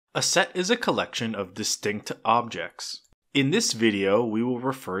A set is a collection of distinct objects. In this video, we will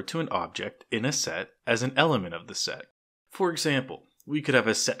refer to an object in a set as an element of the set. For example, we could have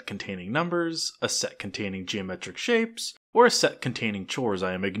a set containing numbers, a set containing geometric shapes, or a set containing chores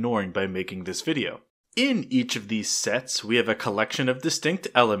I am ignoring by making this video. In each of these sets, we have a collection of distinct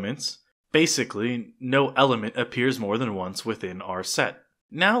elements. Basically, no element appears more than once within our set.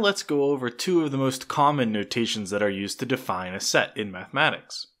 Now let's go over two of the most common notations that are used to define a set in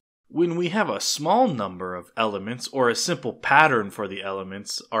mathematics. When we have a small number of elements or a simple pattern for the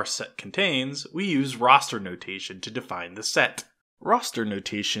elements our set contains, we use roster notation to define the set. Roster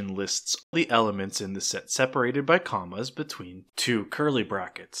notation lists the elements in the set separated by commas between two curly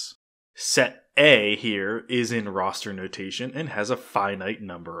brackets. Set A here is in roster notation and has a finite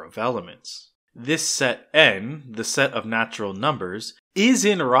number of elements. This set N, the set of natural numbers, is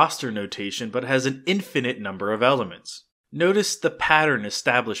in roster notation but has an infinite number of elements. Notice the pattern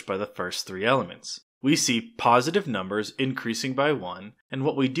established by the first three elements. We see positive numbers increasing by 1, and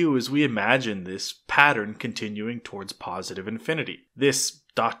what we do is we imagine this pattern continuing towards positive infinity. This ...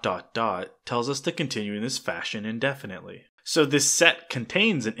 tells us to continue in this fashion indefinitely. So this set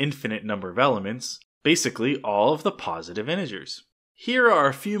contains an infinite number of elements, basically all of the positive integers. Here are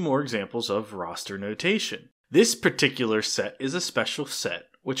a few more examples of roster notation. This particular set is a special set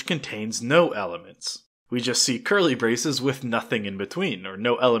which contains no elements. We just see curly braces with nothing in between, or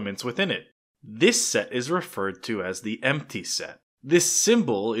no elements within it. This set is referred to as the empty set. This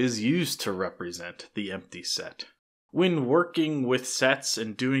symbol is used to represent the empty set. When working with sets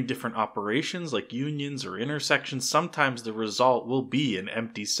and doing different operations like unions or intersections, sometimes the result will be an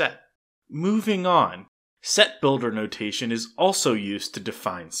empty set. Moving on, set builder notation is also used to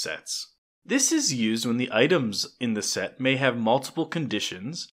define sets. This is used when the items in the set may have multiple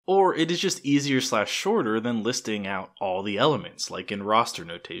conditions, or it is just easier/shorter than listing out all the elements, like in roster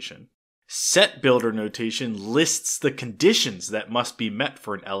notation. Set builder notation lists the conditions that must be met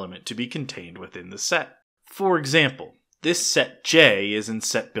for an element to be contained within the set. For example, this set J is in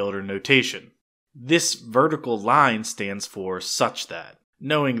set builder notation. This vertical line stands for such that.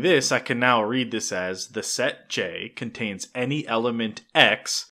 Knowing this, I can now read this as the set J contains any element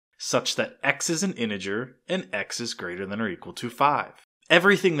x such that x is an integer and x is greater than or equal to 5.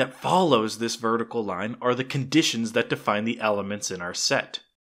 Everything that follows this vertical line are the conditions that define the elements in our set.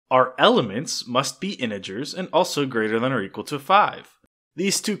 Our elements must be integers and also greater than or equal to 5.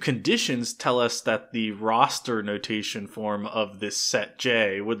 These two conditions tell us that the roster notation form of this set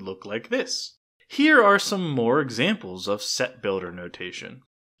J would look like this. Here are some more examples of set builder notation.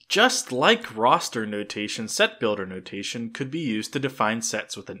 Just like roster notation, set builder notation could be used to define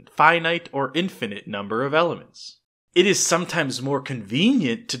sets with a finite or infinite number of elements. It is sometimes more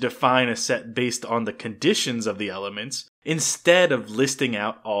convenient to define a set based on the conditions of the elements instead of listing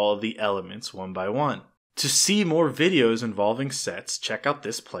out all the elements one by one. To see more videos involving sets, check out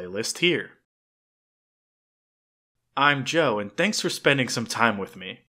this playlist here. I'm Joe, and thanks for spending some time with me.